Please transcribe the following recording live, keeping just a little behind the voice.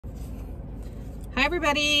Hi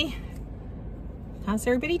everybody, how's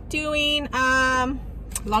everybody doing?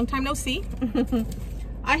 Long time no see.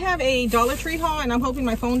 I have a Dollar Tree haul and I'm hoping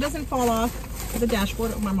my phone doesn't fall off the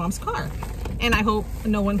dashboard of my mom's car, and I hope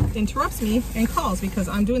no one interrupts me and calls because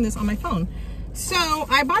I'm doing this on my phone. So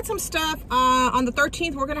I bought some stuff. On the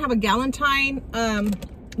 13th we're gonna have a Galentine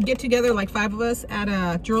get together, like 5 of us, at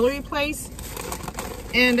a jewelry place,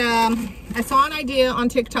 and I saw an idea on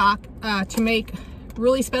TikTok to make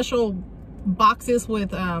really special boxes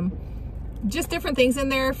with just different things in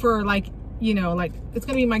there for, like, you know, like it's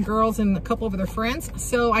gonna be my girls and a couple of their friends.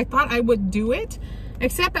 So I thought I would do it,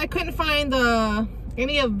 except I couldn't find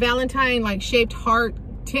any of Valentine like shaped heart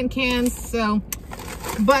tin cans. So,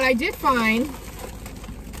 but I did find,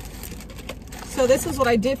 so this is what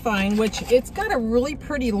I did find, which it's got a really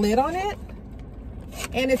pretty lid on it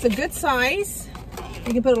and it's a good size.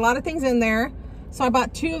 You can put a lot of things in there. So I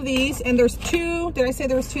bought 2 of these, and there's 2, did I say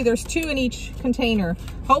there was 2? There's 2 in each container.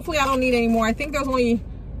 Hopefully I don't need any more. I think there's only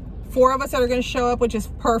 4 of us that are gonna show up, which is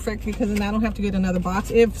perfect because then I don't have to get another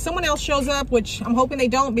box. If someone else shows up, which I'm hoping they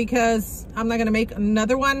don't because I'm not gonna make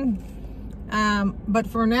another one. But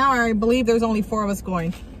for now, I believe there's only 4 of us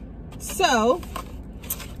going. So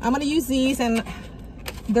I'm gonna use these, and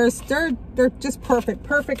they're just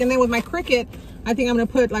perfect. And then with my Cricut, I think I'm gonna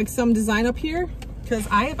put like some design up here, because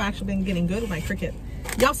I have actually been getting good with my Cricut.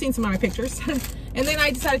 Y'all seen some of my pictures. And then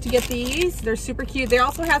I decided to get these. They're super cute. They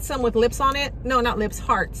also had some with lips on it. No, not lips,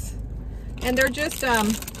 hearts. And they're just the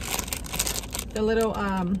little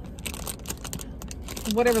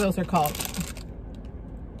whatever those are called.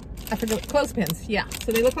 I forget, clothespins. Yeah,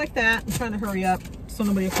 so they look like that. I'm trying to hurry up so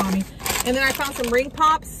nobody will call me. And then I found some ring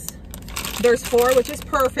pops. There's 4, which is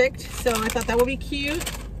perfect. So I thought that would be cute.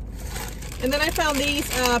 And then I found these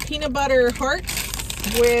peanut butter hearts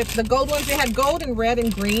with the gold ones. They had gold and red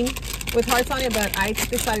and green with hearts on it, but I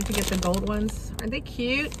decided to get the gold ones. Aren't they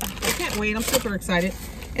cute? I can't wait. I'm super excited.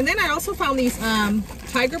 And then I also found these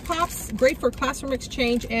tiger pops, great for classroom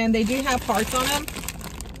exchange, and they do have hearts on them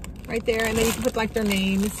right there, and then you can put like their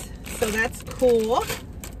names. So that's cool.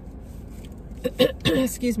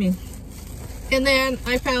 Excuse me. And then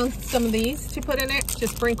I found some of these to put in it,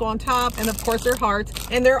 just sprinkle on top, and of course they're hearts,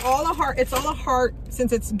 and they're all a heart. It's all a heart.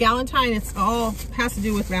 Since it's Galentine, it's all has to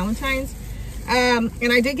do with Valentine's. And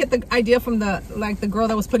I did get the idea from the girl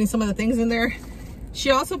that was putting some of the things in there. She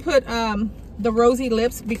also put the rosy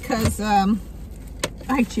lips because I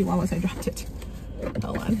chihuahuas, I dropped it.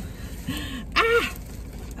 Hold on.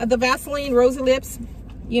 The Vaseline rosy lips,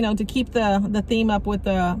 you know, to keep the theme up with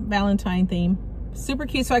the Valentine theme. Super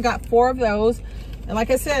cute. So I got 4 of those, and like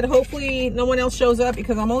I said, hopefully no one else shows up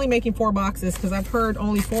because I'm only making 4 boxes because I've heard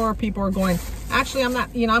only 4 people are going. Actually, I'm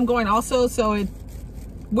not, you know, I'm going also, so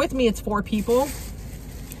with me it's 4 people.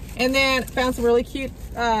 And then found some really cute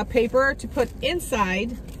paper to put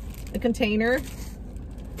inside the container.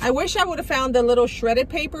 I wish I would have found the little shredded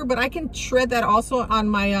paper, but I can shred that also on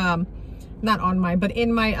my not on my, but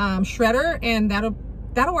in my shredder, and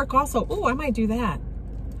that'll work also. Oh, I might do that.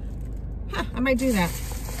 I might do that.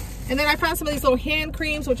 And then I found some of these little hand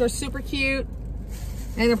creams, which are super cute.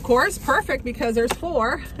 And of course, perfect because there's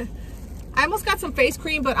 4. I almost got some face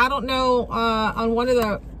cream, but I don't know, on one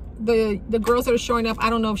of the girls that are showing up, I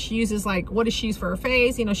don't know if she uses, like, what does she use for her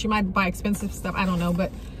face? You know, she might buy expensive stuff. I don't know, but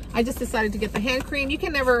I just decided to get the hand cream. You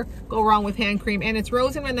can never go wrong with hand cream. And it's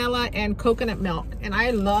rose and vanilla and coconut milk. And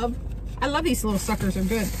I love these little suckers. Are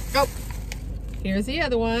good. Oh, here's the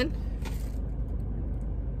other one.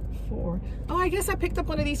 4. Oh, I guess I picked up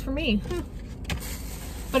one of these for me.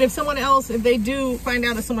 But if someone else, if they do find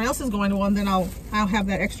out that someone else is going to one, then I'll have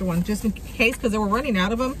that extra one just in case, because they were running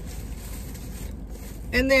out of them.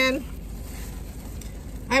 And then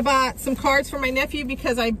I bought some cards for my nephew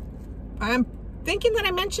because I'm thinking that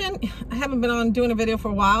I haven't been on doing a video for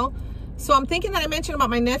a while, so I'm thinking that I mentioned about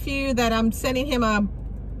my nephew that I'm sending him a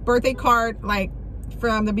birthday card, like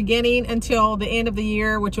from the beginning until the end of the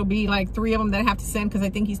year, which will be like 3 of them that I have to send because I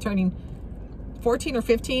think he's turning 14 or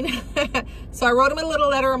 15. So I wrote him a little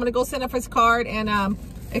letter. I'm gonna go send up his card and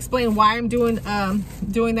explain why I'm doing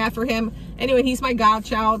that for him. Anyway, he's my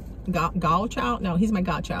godchild. Godchild? No, he's my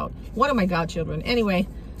godchild. One of my godchildren. Anyway,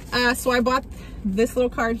 so I bought this little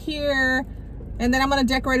card here, and then I'm gonna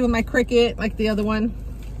decorate it with my Cricut like the other one.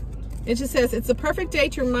 It just says, "It's a perfect day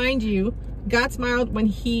to remind you God smiled when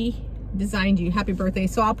He designed you. Happy birthday."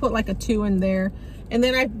 So I'll put like a 2 in there. And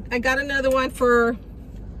then I got another one for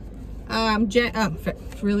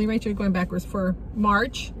really, Rachel, going backwards, for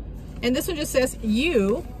March. And this one just says,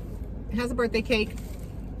 "You," it has a birthday cake,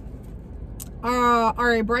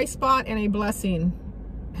 are a bright spot and a blessing.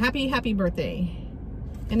 Happy birthday.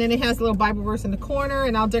 And then it has a little Bible verse in the corner,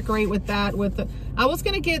 and I'll decorate with that. I was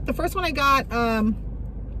gonna get the first one I got.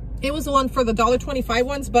 It was the one for the $1.25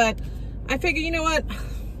 ones, but I figured, you know what?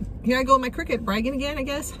 Here I go with my Cricut, bragging again, I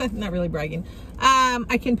guess. Not really bragging.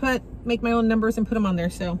 I can make my own numbers and put them on there,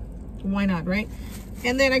 so why not, right?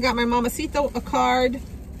 And then I got my Mamacita a card,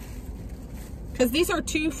 because these are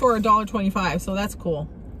 2 for $1.25, so that's cool.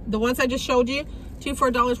 The ones I just showed you, 2 for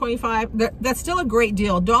 $1.25. That's still a great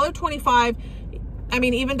deal. $1.25. I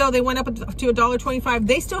mean, even though they went up to $1.25,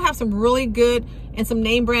 they still have some really good and some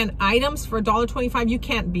name brand items for $1.25. You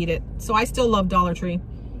can't beat it. So I still love Dollar Tree.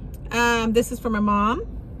 This is for my mom.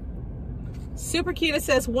 Super cute. It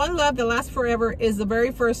says, one love that lasts forever is the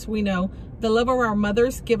very first we know. The love of our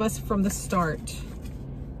mothers give us from the start.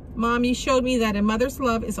 Mom, you showed me that a mother's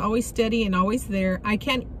love is always steady and always there. I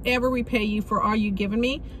can't ever repay you for all you've given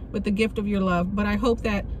me with the gift of your love, but I hope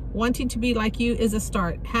that wanting to be like you is a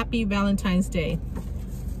start. Happy Valentine's Day.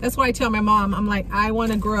 That's why I tell my mom, I'm like, I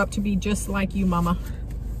want to grow up to be just like you, mama.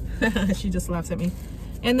 She just laughs at me.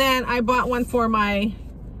 And then I bought one for my,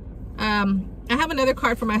 I have another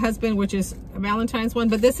card for my husband, which is a Valentine's one,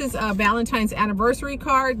 but this is a Valentine's anniversary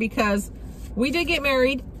card because we did get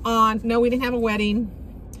married no, we didn't have a wedding.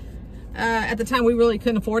 At the time, we really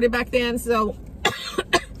couldn't afford it back then. So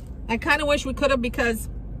I kind of wish we could have, because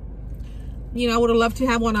you know, I would have loved to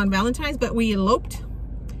have one on Valentine's, but we eloped.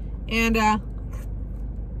 And,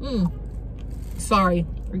 sorry,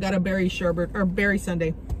 we got a berry sherbet, or berry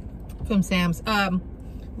sundae from Sam's.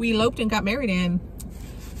 We eloped and got married in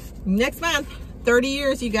next month. 30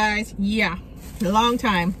 years, you guys. Yeah, a long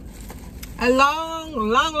time. A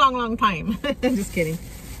long time. Just kidding.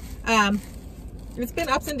 It's been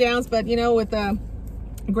ups and downs, but you know, with the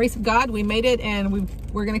grace of God, we made it, and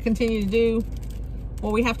we're going to continue to do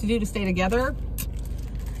what we have to do to stay together.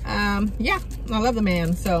 Yeah, I love the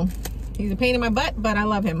man. So he's a pain in my butt, but I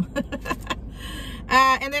love him.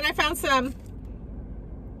 And then I found some,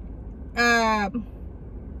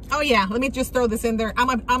 oh yeah, let me just throw this in there.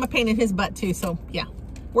 I'm a pain in his butt too. So yeah,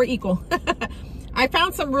 we're equal. I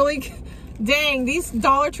found some really, dang, these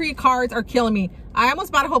Dollar Tree cards are killing me. I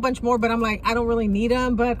almost bought a whole bunch more, but I'm like, I don't really need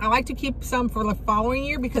them, but I like to keep some for the following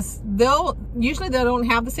year, because usually they don't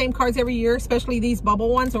have the same cards every year, especially these bubble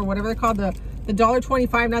ones or whatever they're called, the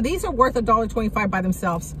 $1.25. Now these are worth $1.25 by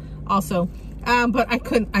themselves also. But I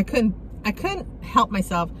couldn't help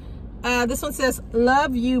myself. This one says,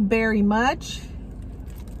 love you very much.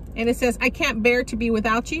 And it says, I can't bear to be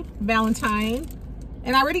without you, Valentine.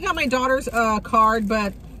 And I already got my daughter's card,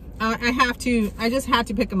 but I just had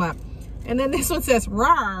to pick them up. And then this one says,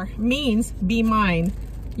 rar means be mine.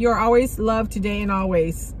 You're always loved today and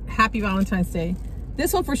always. Happy Valentine's Day.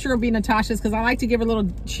 This one for sure will be Natasha's, because I like to give her little,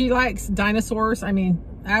 she likes dinosaurs. I mean,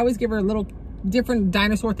 I always give her little different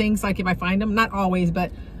dinosaur things, like if I find them. Not always,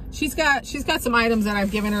 but she's got some items that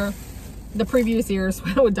I've given her the previous years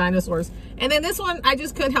with dinosaurs. And then this one, I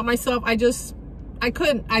just couldn't help myself. I'm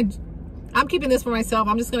keeping this for myself.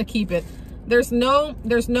 I'm just gonna keep it. There's no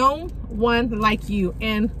one like you.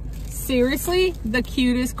 And seriously, the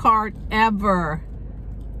cutest card ever.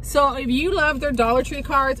 So if you love their Dollar Tree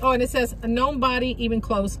cards, oh, and it says, nobody even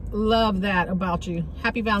close. Love that about you.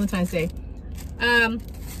 Happy Valentine's Day.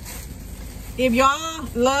 If y'all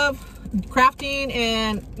love crafting,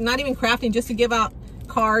 and not even crafting, just to give out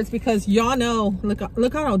cards, because y'all know,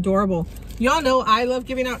 look how adorable. Y'all know I love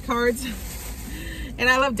giving out cards. And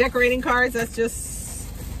I love decorating cards. That's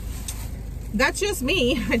just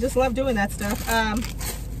me. I just love doing that stuff.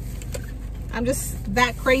 I'm just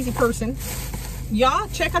that crazy person. Y'all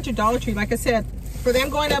check out your Dollar Tree. Like I said, for them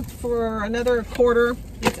going up for another quarter,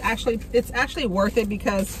 it's actually worth it,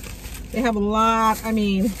 because they have a lot. I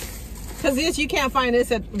mean, because this, you can't find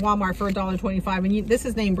this at Walmart for $1.25, and this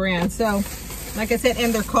is name brand. So like I said,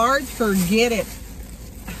 and their cards, forget it.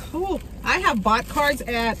 Oh, I have bought cards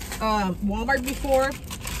at Walmart before.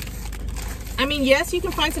 I mean, yes, you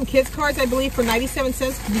can find some kids cards, I believe, for 97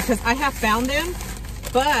 cents, because I have found them.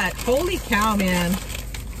 But holy cow, man.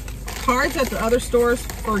 Cards at the other stores,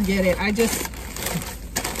 forget it. I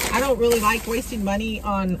don't really like wasting money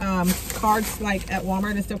on cards like at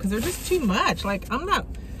Walmart and stuff, because they're just too much. Like, I'm not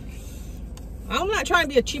trying to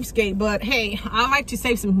be a cheapskate, but hey, I like to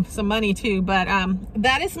save some money too. But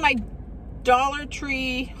that is my Dollar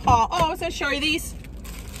Tree haul. Oh, I was gonna show you these.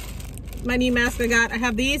 My new mask I got. I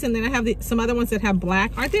have these, and then I have some other ones that have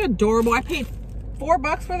black. Aren't they adorable? I paid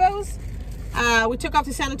 $4 for those. We took off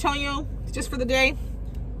to San Antonio just for the day,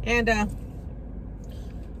 and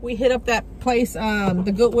we hit up that place,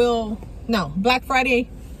 the Goodwill, no, Black Friday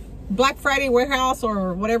Black Friday warehouse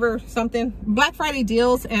or whatever, something. Black Friday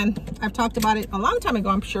deals, and I've talked about it a long time ago,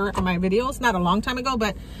 I'm sure, on my videos. Not a long time ago,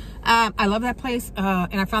 but I love that place,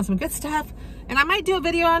 and I found some good stuff. And I might do a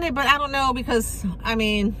video on it, but I don't know, because, I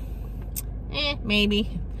mean,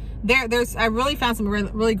 maybe. I really found some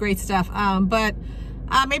really great stuff. But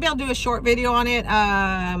maybe I'll do a short video on it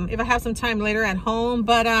if I have some time later at home.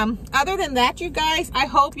 But other than that, you guys, I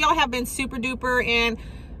hope y'all have been super duper, and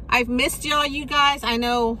I've missed y'all, you guys. I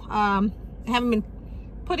know I haven't been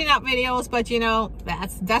putting out videos, but you know,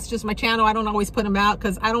 that's just my channel. I don't always put them out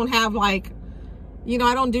because I don't have, like, you know,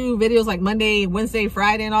 I don't do videos like Monday, Wednesday,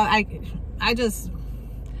 Friday and all. I just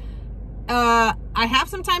I have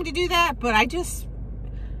some time to do that, but I just,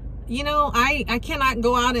 you know, I cannot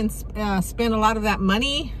go out and spend a lot of that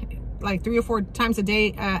money, like 3 or 4 times a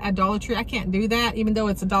day at Dollar Tree. I can't do that, even though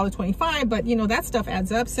it's $1.25, but you know, that stuff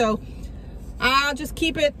adds up. So I'll just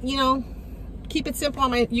keep it, you know, keep it simple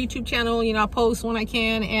on my YouTube channel. You know, I'll post when I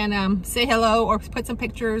can and say hello or put some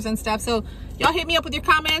pictures and stuff. So y'all hit me up with your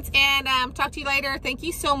comments, and talk to you later. Thank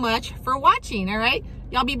you so much for watching. All right,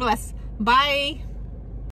 y'all be blessed. Bye.